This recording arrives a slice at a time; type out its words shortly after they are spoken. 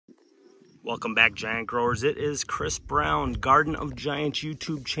Welcome back, Giant Growers. It is Chris Brown, Garden of Giants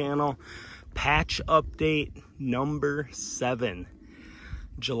YouTube channel. Patch update number 7.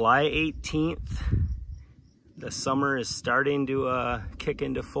 July 18th. The summer is starting to kick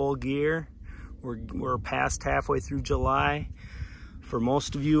into full gear. We're past halfway through July. For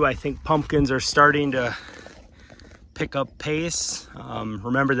most of you, I think pumpkins are starting to pick up pace.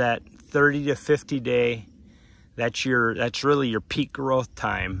 Remember that 30 to 50 day. That's really your peak growth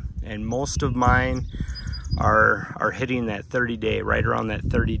time, and most of mine are hitting that 30 day, right around that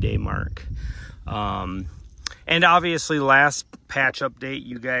 30 day mark. And obviously last patch update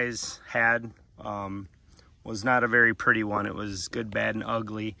you guys had was not a very pretty one. It was good, bad, and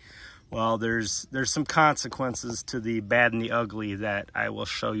ugly. Well, there's some consequences to the bad and the ugly that I will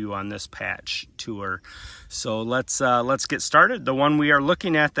show you on this patch tour. So let's get started. The one we are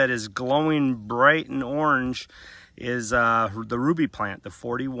looking at that is glowing bright and orange is the ruby plant, the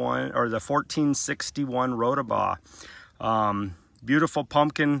 1461 Rotobaugh. Beautiful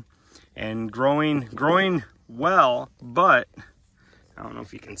pumpkin and growing well, but I don't know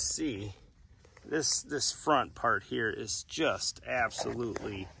if you can see this front part here is just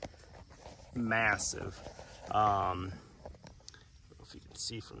absolutely massive. I don't know if you can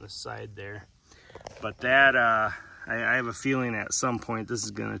see from the side there, but that I have a feeling at some point this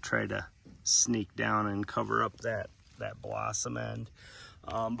is going to try to sneak down and cover up that blossom end.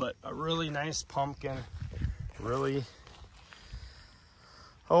 But a really nice pumpkin. Really,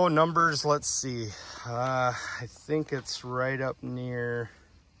 numbers, let's see, I think it's right up near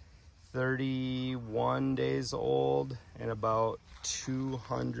 31 days old and about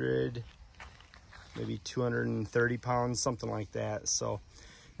 200, maybe 230 pounds, something like that. So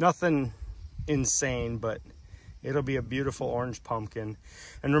nothing insane, but it'll be a beautiful orange pumpkin.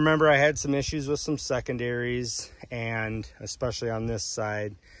 And remember, I had some issues with some secondaries, and especially on this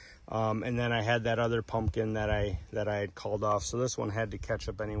side. And then I had that other pumpkin that I had called off. So this one had to catch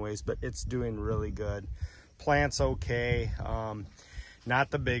up anyways, but it's doing really good. Plant's okay.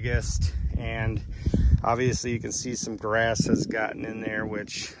 Not the biggest, and obviously you can see some grass has gotten in there,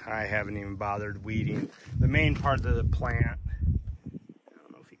 which I haven't even bothered weeding. The main part of the plant, I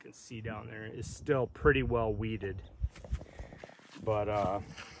don't know if you can see down there, is still pretty well weeded. But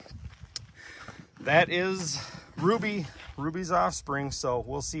that is Ruby's offspring, so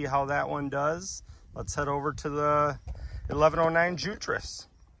we'll see how that one does. Let's head over to the 1109 Jutras.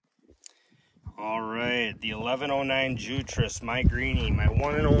 All right, the 1109 Jutras, my greenie, my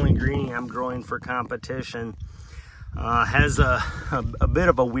one and only greenie I'm growing for competition, has a bit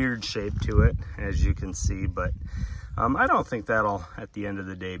of a weird shape to it, as you can see, but I don't think that'll, at the end of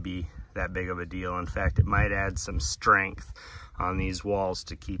the day, be that big of a deal. In fact, it might add some strength on these walls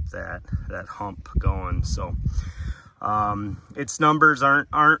to keep that hump going. So its numbers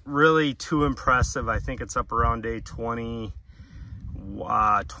aren't really too impressive. I think it's up around day 23,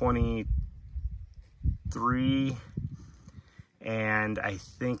 and I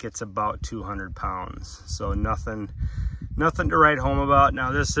think it's about 200 pounds. So nothing to write home about.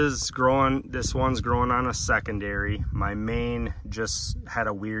 Now this one's growing on a secondary. My main just had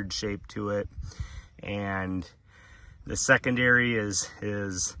a weird shape to it, and the secondary is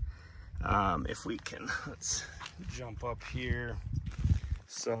if we can, let's jump up here.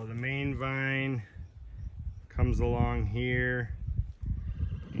 So the main vine comes along here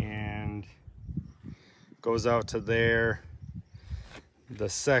and goes out to there. The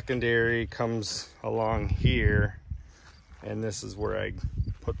secondary comes along here, and this is where I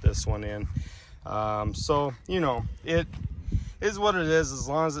put this one in. So, you know, it is what it is, as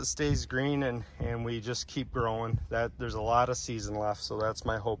long as it stays green and we just keep growing. That there's a lot of season left, so that's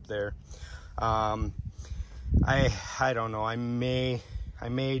my hope there. I don't know, I may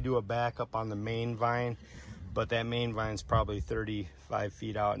do a backup on the main vine, but that main vine's probably 35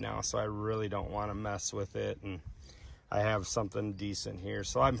 feet out now, so I really don't want to mess with it, and I have something decent here,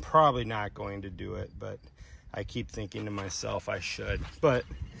 so I'm probably not going to do it, but I keep thinking to myself I should. But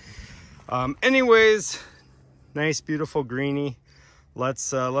anyways, nice beautiful greenie.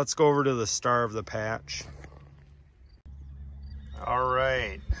 Let's go over to the star of the patch. All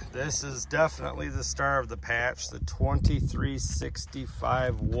right, this is definitely the star of the patch, the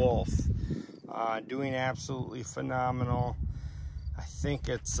 2365 Wolf. Doing absolutely phenomenal. I think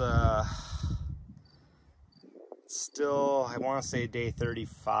it's still, I want to say day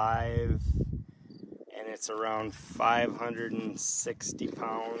 35, and it's around 560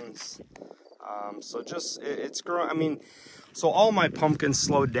 pounds. So just, it's growing. I mean, so all my pumpkins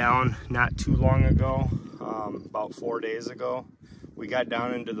slowed down not too long ago, about 4 days ago. We got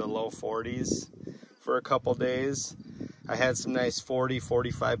down into the low 40s for a couple days. I had some nice 40,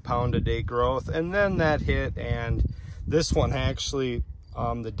 45 pound a day growth, and then that hit, and this one actually,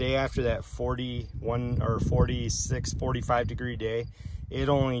 the day after that 41 or 46, 45 degree day, it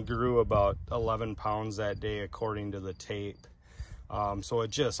only grew about 11 pounds that day according to the tape. So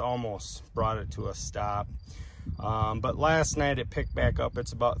it just almost brought it to a stop. But last night it picked back up.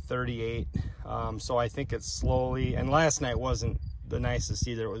 It's about 38. So I think it's slowly, and last night wasn't the nicest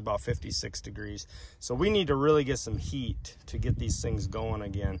either. It was about 56 degrees. So we need to really get some heat to get these things going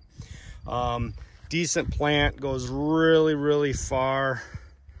again. Decent plant, goes really, really far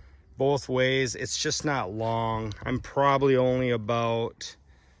both ways. It's just not long. I'm probably only about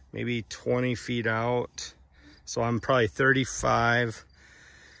maybe 20 feet out. So I'm probably 35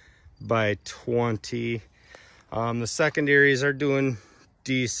 by 20. The secondaries are doing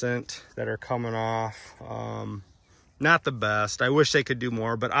decent that are coming off. Not the best. I wish they could do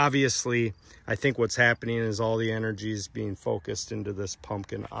more, but obviously I think what's happening is all the energy is being focused into this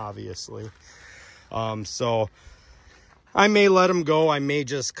pumpkin, obviously. So I may let them go. I may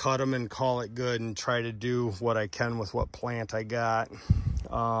just cut them and call it good and try to do what I can with what plant I got,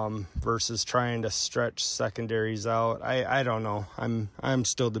 versus trying to stretch secondaries out. I don't know. I'm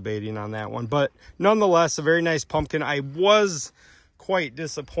still debating on that one, but nonetheless, a very nice pumpkin. I was quite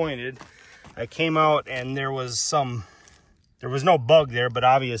disappointed. I came out and there was no bug there, but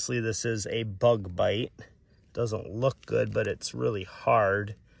obviously this is a bug bite. Doesn't look good, but it's really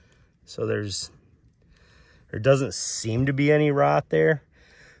hard. So there doesn't seem to be any rot there,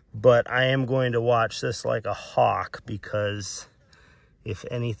 but I am going to watch this like a hawk, because if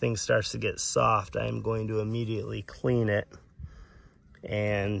anything starts to get soft, I am going to immediately clean it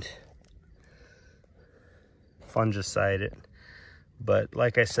and fungicide it. But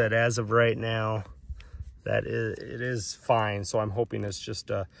like I said, as of right now, it is fine. So I'm hoping it's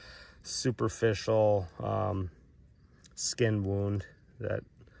just a superficial skin wound that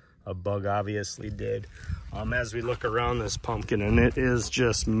a bug obviously did. As we look around this pumpkin, and it is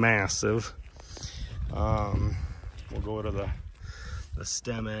just massive. We'll go to the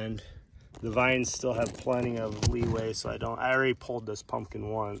stem end. The vines still have plenty of leeway, so I already pulled this pumpkin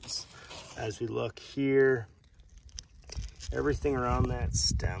once. As we look here, everything around that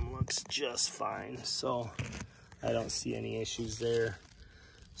stem looks just fine, so I don't see any issues there.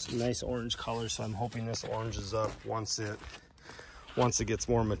 Some nice orange color, so I'm hoping this oranges up once it gets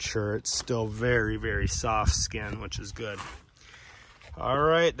more mature. It's still very, very soft skin, which is good. All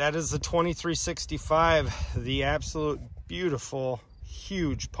right, that is the 2365, the absolute beautiful,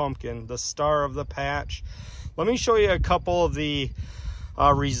 huge pumpkin, the star of the patch. Let me show you a couple of the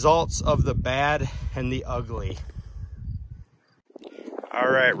results of the bad and the ugly. All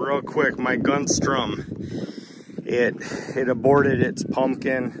right, real quick, my Gunstrom, it aborted its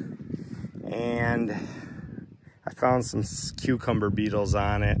pumpkin, and I found some cucumber beetles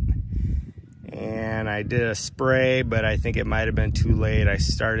on it, and I did a spray, but I think it might have been too late. I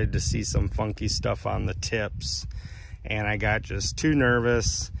started to see some funky stuff on the tips, and I got just too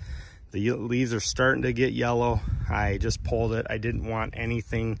nervous. The leaves are starting to get yellow. I just pulled it. I didn't want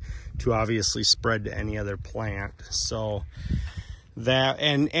anything to obviously spread to any other plant. So that,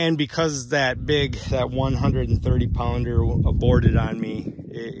 and because that 130 pounder aborted on me,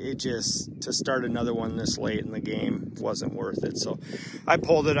 it just, to start another one this late in the game wasn't worth it. So I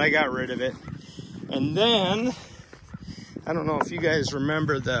pulled it, I got rid of it. And then, I don't know if you guys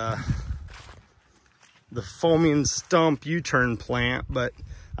remember the foaming stump U-turn plant, but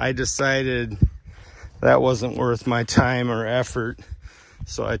I decided that wasn't worth my time or effort,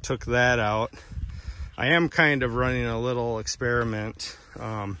 so I took that out. I am kind of running a little experiment.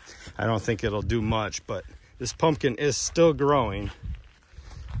 I don't think it'll do much, but this pumpkin is still growing,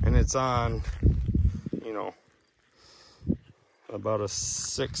 and it's on, you know, about a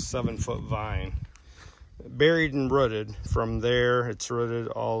 6-7 foot vine, buried and rooted. From there, it's rooted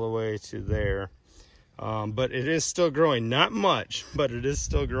all the way to there. But it is still growing, not much, but it is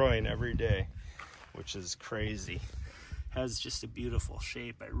still growing every day, which is crazy. Has just a beautiful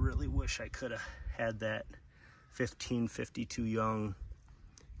shape. I really wish I could have had that 1552 young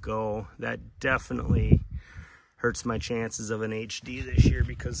go. That definitely hurts my chances of an HD this year,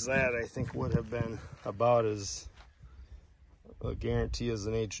 because that I think would have been about as a guarantee as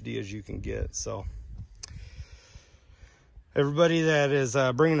an HD as you can get. So everybody that is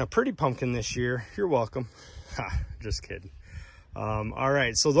bringing a pretty pumpkin this year, you're welcome. Ha, just kidding. All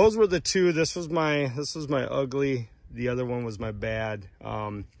right, so those were the two. This was my ugly. The other one was my bad.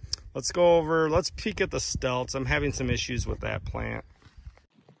 Let's peek at the Stelts. I'm having some issues with that plant.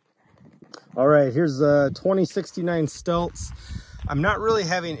 All right, here's the 2069 Stelts. I'm not really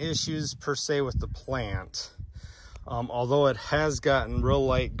having issues per se with the plant. Although it has gotten real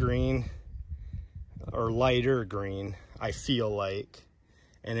light green, or lighter green, I feel like,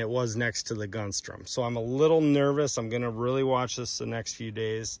 and it was next to the Gunstrom. So I'm a little nervous. I'm gonna really watch this the next few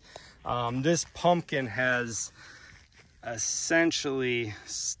days. This pumpkin has essentially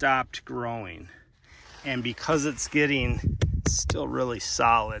stopped growing, and because it's getting still really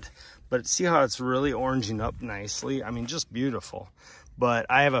solid, but see how it's really oranging up nicely? I mean, just beautiful. But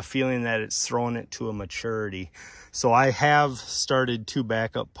I have a feeling that it's throwing it to a maturity. So I have started 2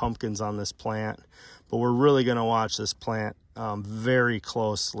 backup pumpkins on this plant, but we're really gonna watch this plant very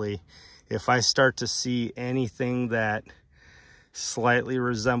closely. If I start to see anything that slightly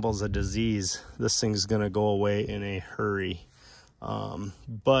resembles a disease, this thing's gonna go away in a hurry.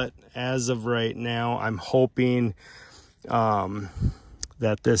 But as of right now, I'm hoping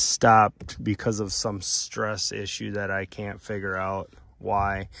that this stopped because of some stress issue that I can't figure out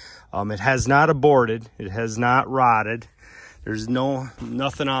why. It has not aborted, it has not rotted. There's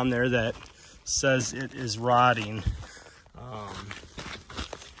nothing on there that says it is rotting.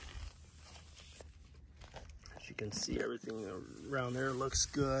 As you can see, everything around there looks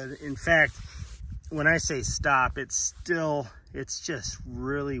good. In fact, when I say stop, it's just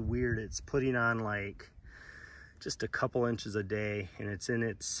really weird. It's putting on like just a couple inches a day, and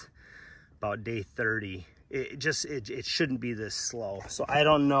it's about day 30. It shouldn't be this slow. So I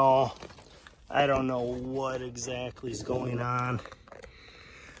don't know what exactly is going on,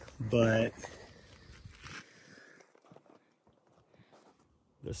 but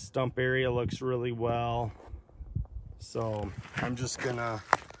the stump area looks really well. So I'm just going to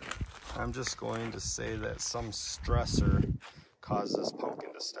say that some stressor caused this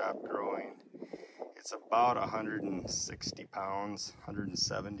pumpkin to stop growing. It's about 160 pounds,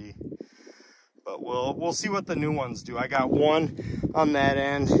 170. But we'll see what the new ones do. I got one on that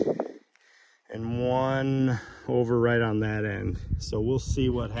end and one over right on that end. So we'll see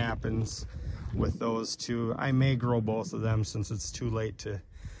what happens with those two. I may grow both of them since it's too late to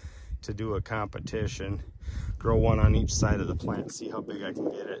do a competition. Grow one on each side of the plant, see how big I can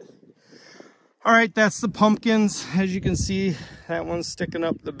get it. All right, that's the pumpkins. As you can see, that one's sticking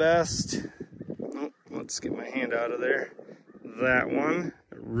up the best. Oh, let's get my hand out of there. That one,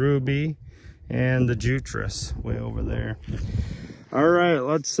 Ruby, and the Jutras way over there. All right,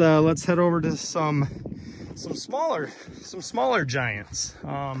 let's head over to some smaller giants.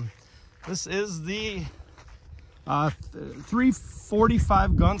 This is the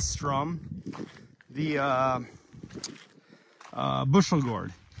 345 Gunstrom, the bushel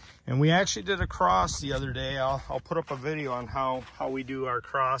gourd. And we actually did a cross the other day. I'll put up a video on how we do our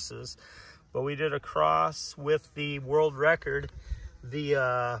crosses. But we did a cross with the world record,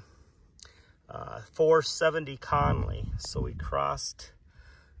 the 470 Conley. So we crossed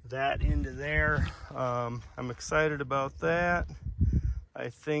that into there. I'm excited about that. I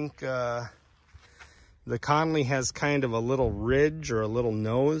think the Conley has kind of a little ridge or a little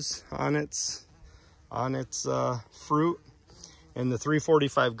nose on its fruit, and the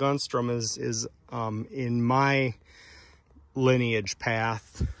 345 Gunstrom is in my lineage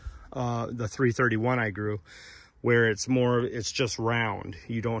path, the 331 I grew, where it's just round.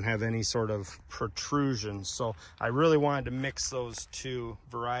 You don't have any sort of protrusion. So I really wanted to mix those two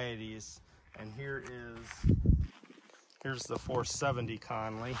varieties. And here's the 470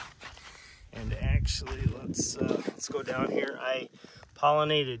 Conley. And actually, let's go down here. I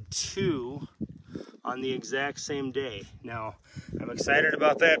pollinated 2 on the exact same day. Now, I'm excited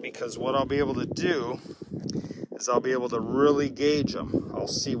about that because what I'll be able to do is I'll be able to really gauge them. I'll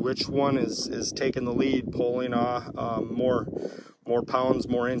see which one is taking the lead, pulling off more pounds,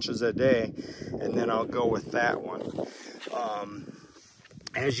 more inches a day, and then I'll go with that one.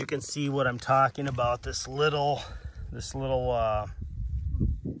 As you can see what I'm talking about, this little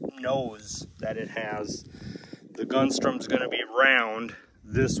nose that it has. The Gunstrom's going to be round.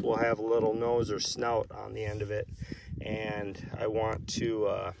 This will have a little nose or snout on the end of it, and I want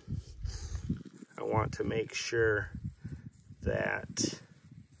to make sure that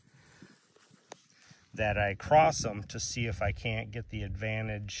I cross them to see if I can't get the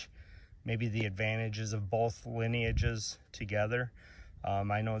advantage, maybe the advantages of both lineages together.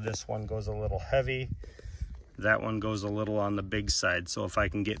 I know this one goes a little heavy. That one goes a little on the big side. So if I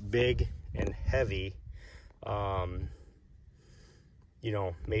can get big and heavy, you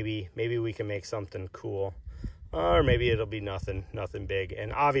know, maybe we can make something cool, or maybe it'll be nothing big.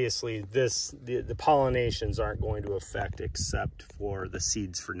 And obviously the pollinations aren't going to affect except for the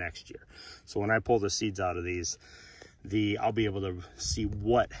seeds for next year. So when I pull the seeds out of these, I'll be able to see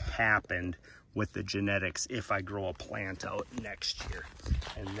what happened with the genetics if I grow a plant out next year.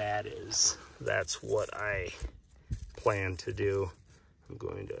 And that's what I plan to do. I'm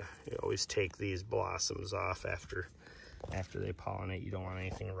going to always take these blossoms off after they pollinate. You don't want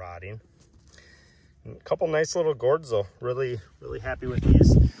anything rotting. And a couple nice little gourds though. Really happy with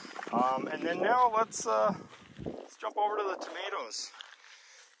these. And then now let's jump over to the tomatoes.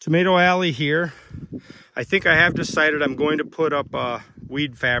 Tomato alley here. I think I have decided I'm going to put up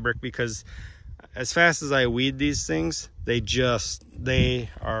weed fabric, because as fast as I weed these things, the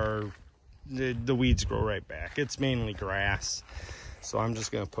weeds grow right back. It's mainly grass, so I'm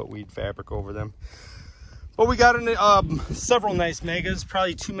just gonna put weed fabric over them. But we got several nice megas,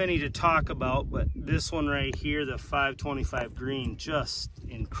 probably too many to talk about, but this one right here, the 525 green, just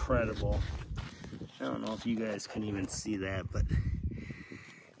incredible. I don't know if you guys can even see that, but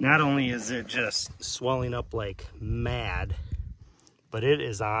not only is it just swelling up like mad, but it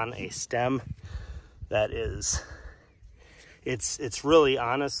is on a stem that is, it's really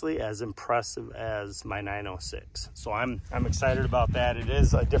honestly as impressive as my 906. So I'm excited about that. It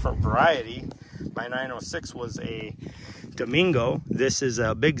is a different variety. My 906 was a Domingo. This is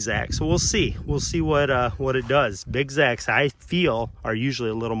a Big Zac. So we'll see what it does. Big Zacs, I feel, are usually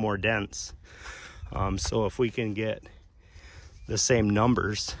a little more dense. So if we can get the same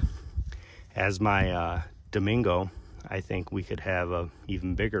numbers as my Domingo, I think we could have a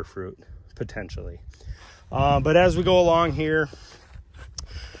even bigger fruit potentially. But as we go along here,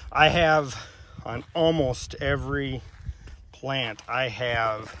 I have on almost every plant, I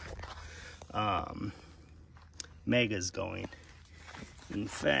have megas going. In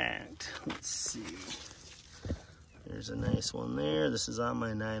fact, let's see. There's a nice one there. This is on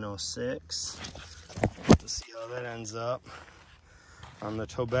my 906. Let's see how that ends up. On the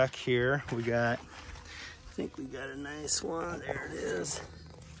Tobec here, I think we got a nice one. There it is.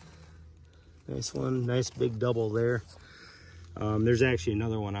 Nice one, nice big double there. There's actually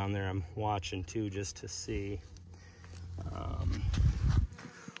another one on there I'm watching too, just to see.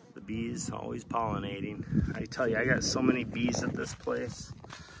 The bees always pollinating. I tell you, I got so many bees at this place.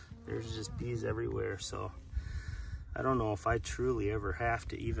 There's just bees everywhere, so I don't know if I truly ever have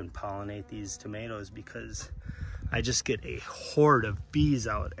to even pollinate these tomatoes, because I just get a horde of bees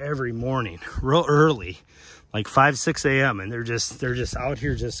out every morning, real early, like 5-6 a.m. and they're just out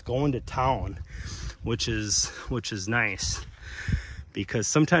here just going to town, which is nice, because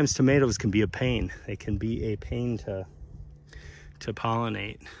sometimes tomatoes can be a pain. They can be a pain to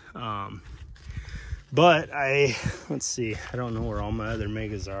pollinate. But let's see, I don't know where all my other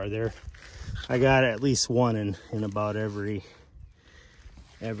megas are. There, I got at least one in about every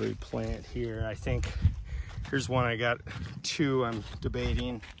plant here. I think here's one. I got two I'm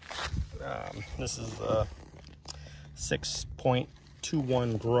debating. This is the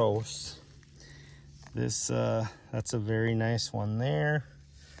 6.21 gross. This that's a very nice one there,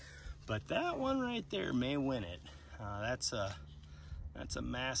 but that one right there may win it. That's a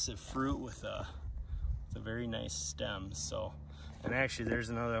massive fruit with a very nice stem. So, and actually there's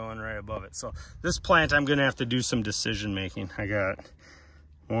another one right above it. So this plant, I'm gonna have to do some decision making. I got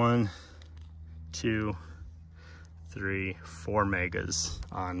 1, 2, 3, 4 megas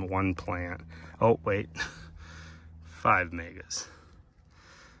on one plant. Oh wait, 5 megas.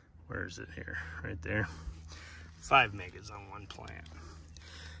 Where is it here? Right there. 5 megas on one plant.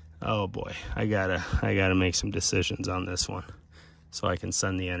 Oh boy, I gotta make some decisions on this one, so I can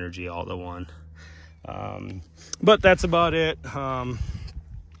send the energy all to one. But that's about it.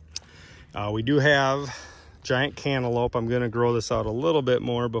 We do have giant cantaloupe. I'm gonna grow this out a little bit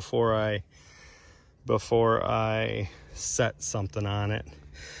more before I set something on it.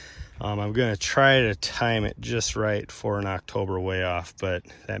 I'm gonna try to time it just right for an October way off, but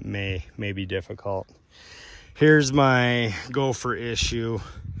that may be difficult. Here's my gopher issue.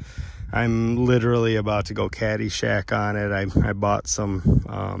 I'm literally about to go Caddyshack on it. I bought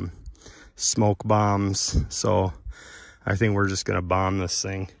some smoke bombs, so I think we're just gonna bomb this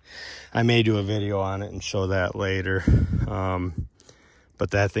thing. I may do a video on it and show that later.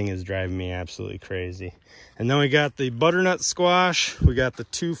 But that thing is driving me absolutely crazy. And then we got the butternut squash, we got the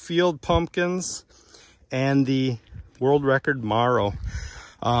 2 field pumpkins, and the world record marrow.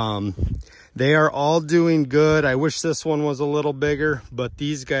 They are all doing good. I wish this one was a little bigger, but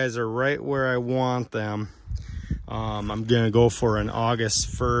these guys are right where I want them. I'm gonna go for an August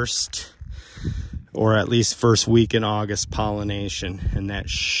 1st, or at least first week in August pollination, and that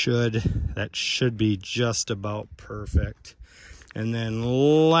should be just about perfect. And then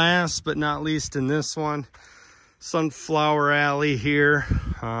last but not least in this one, Sunflower Alley here.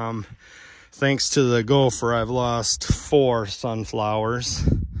 Thanks to the gopher, I've lost 4 sunflowers.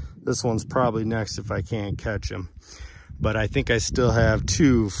 This one's probably next if I can't catch them. But I think I still have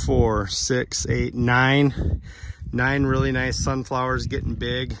 2, 4, 6, 8, 9 9 really nice sunflowers getting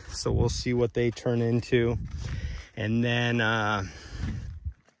big, so we'll see what they turn into. And then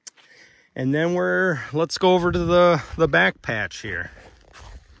let's go over to the back patch here.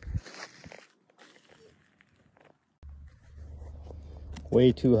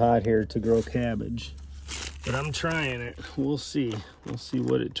 Way too hot here to grow cabbage, but I'm trying it. We'll see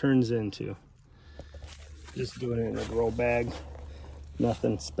what it turns into. Just doing it in a grow bag,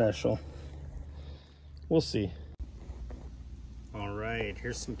 nothing special. We'll see. All right,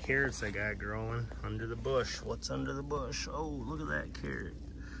 here's some carrots I got growing under the bush. What's under the bush? Oh, look at that carrot.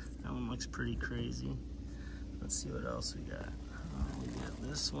 That one looks pretty crazy. Let's see what else we got. We got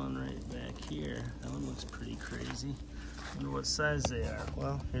this one right back here. That one looks pretty crazy. Wonder what size they are.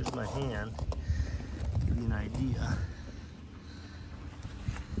 Well, here's my hand. Give you an idea.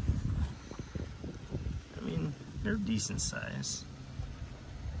 I mean, they're decent size.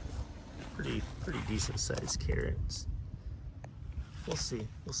 Pretty decent sized carrots. We'll see.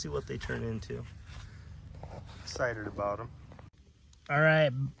 We'll see what they turn into. Excited about them. All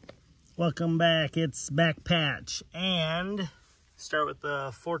right, welcome back. It's back patch, and start with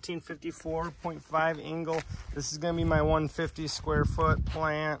the 1454.5 Engel. This is gonna be my 150 square foot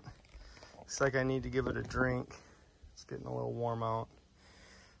plant. Looks like I need to give it a drink. It's getting a little warm out.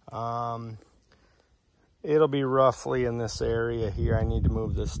 It'll be roughly in this area here. I need to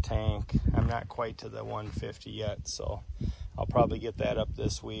move this tank. I'm not quite to the 150 yet, so I'll probably get that up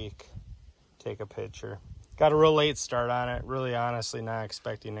this week. Take a picture. Got a real late start on it. Really, honestly, not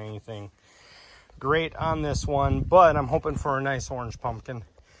expecting anything great on this one, but I'm hoping for a nice orange pumpkin,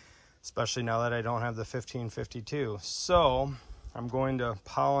 especially now that I don't have the 1552. So I'm going to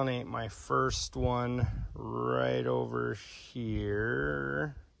pollinate my first one right over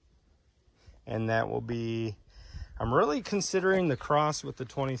here. And that will be, I'm really considering the cross with the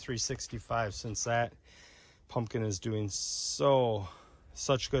 2365, since that pumpkin is doing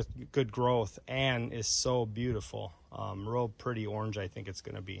such good growth and is so beautiful. Real pretty orange, I think it's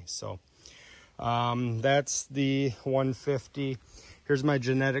going to be. So that's the 150. Here's my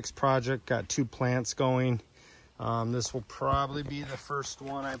genetics project. Got 2 plants going. This will probably be the first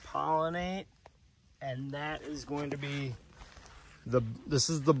one I pollinate, and that is going to be this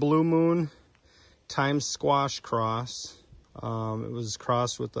is the Blue Moon Times Squash cross. It was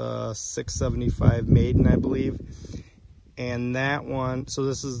crossed with a 675 maiden, I believe. And that one, so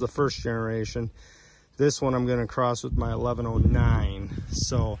this is the first generation. This one I'm going to cross with my 1109.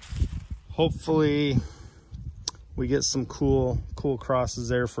 So hopefully we get some cool crosses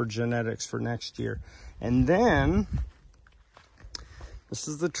there for genetics for next year. And then this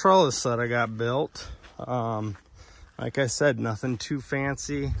is the trellis that I got built. Like I said, nothing too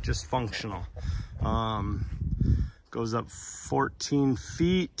fancy, just functional. Goes up 14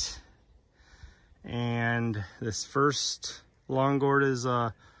 feet. And this first long gourd is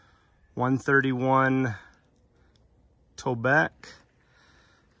a 131 Tobec.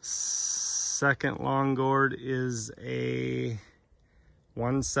 Second long gourd is a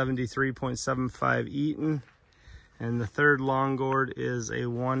 173.75 Eaton. And the third long gourd is a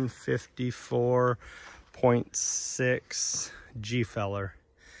 154.6 G-Feller.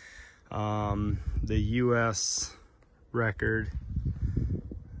 The US record,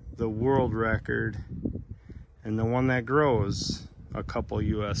 the world record, and the one that grows a couple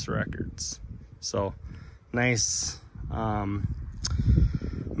US records. So nice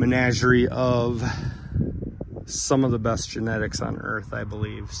menagerie of some of the best genetics on earth, I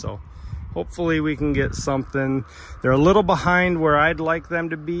believe. So hopefully we can get something. They're a little behind where I'd like them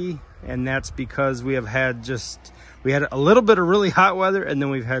to be, and that's because we had a little bit of really hot weather, and then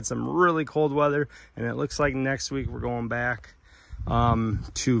we've had some really cold weather, and it looks like next week we're going back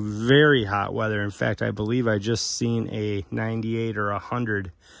to very hot weather. In fact, I believe I just seen a 98 or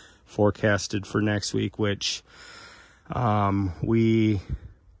 100 forecasted for next week, which we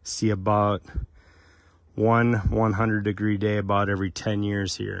see about 100 degree day about every 10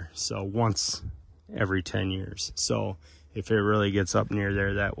 years here. So once every 10 years. So if it really gets up near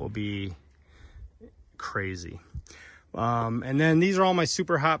there, that will be crazy. And then these are all my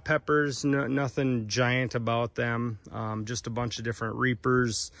super hot peppers. Nothing giant about them. Just a bunch of different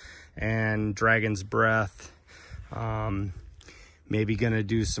Reapers and Dragon's Breath. Maybe gonna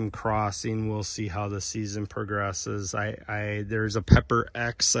do some crossing. We'll see how the season progresses. There's a Pepper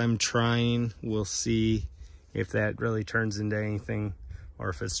X I'm trying. We'll see if that really turns into anything or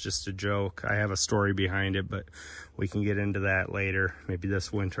if it's just a joke. I have a story behind it, but we can get into that later, maybe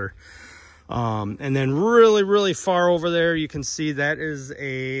this winter. And then really far over there, you can see that is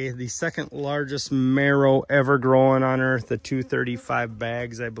the second largest marrow ever growing on earth, the 235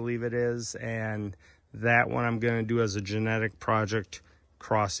 bags, I believe it is. And That one I'm going to do as a genetic project,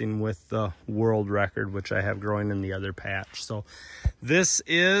 crossing with the world record, which I have growing in the other patch. So this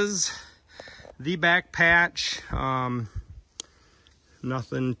is the back patch.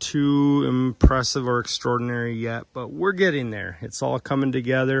 Nothing too impressive or extraordinary yet, but we're getting there. It's all coming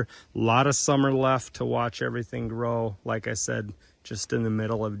together. A lot of summer left to watch everything grow. Like I said, just in the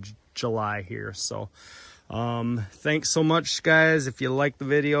middle of July here. So thanks so much, guys. If you like the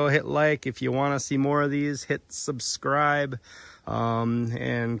video, hit like. If you want to see more of these, hit subscribe.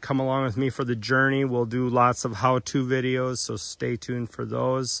 And come along with me for the journey. We'll do lots of how-to videos, so stay tuned for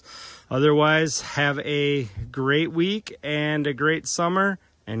those. Otherwise, have a great week and a great summer,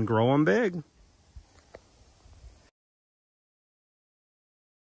 and grow them big.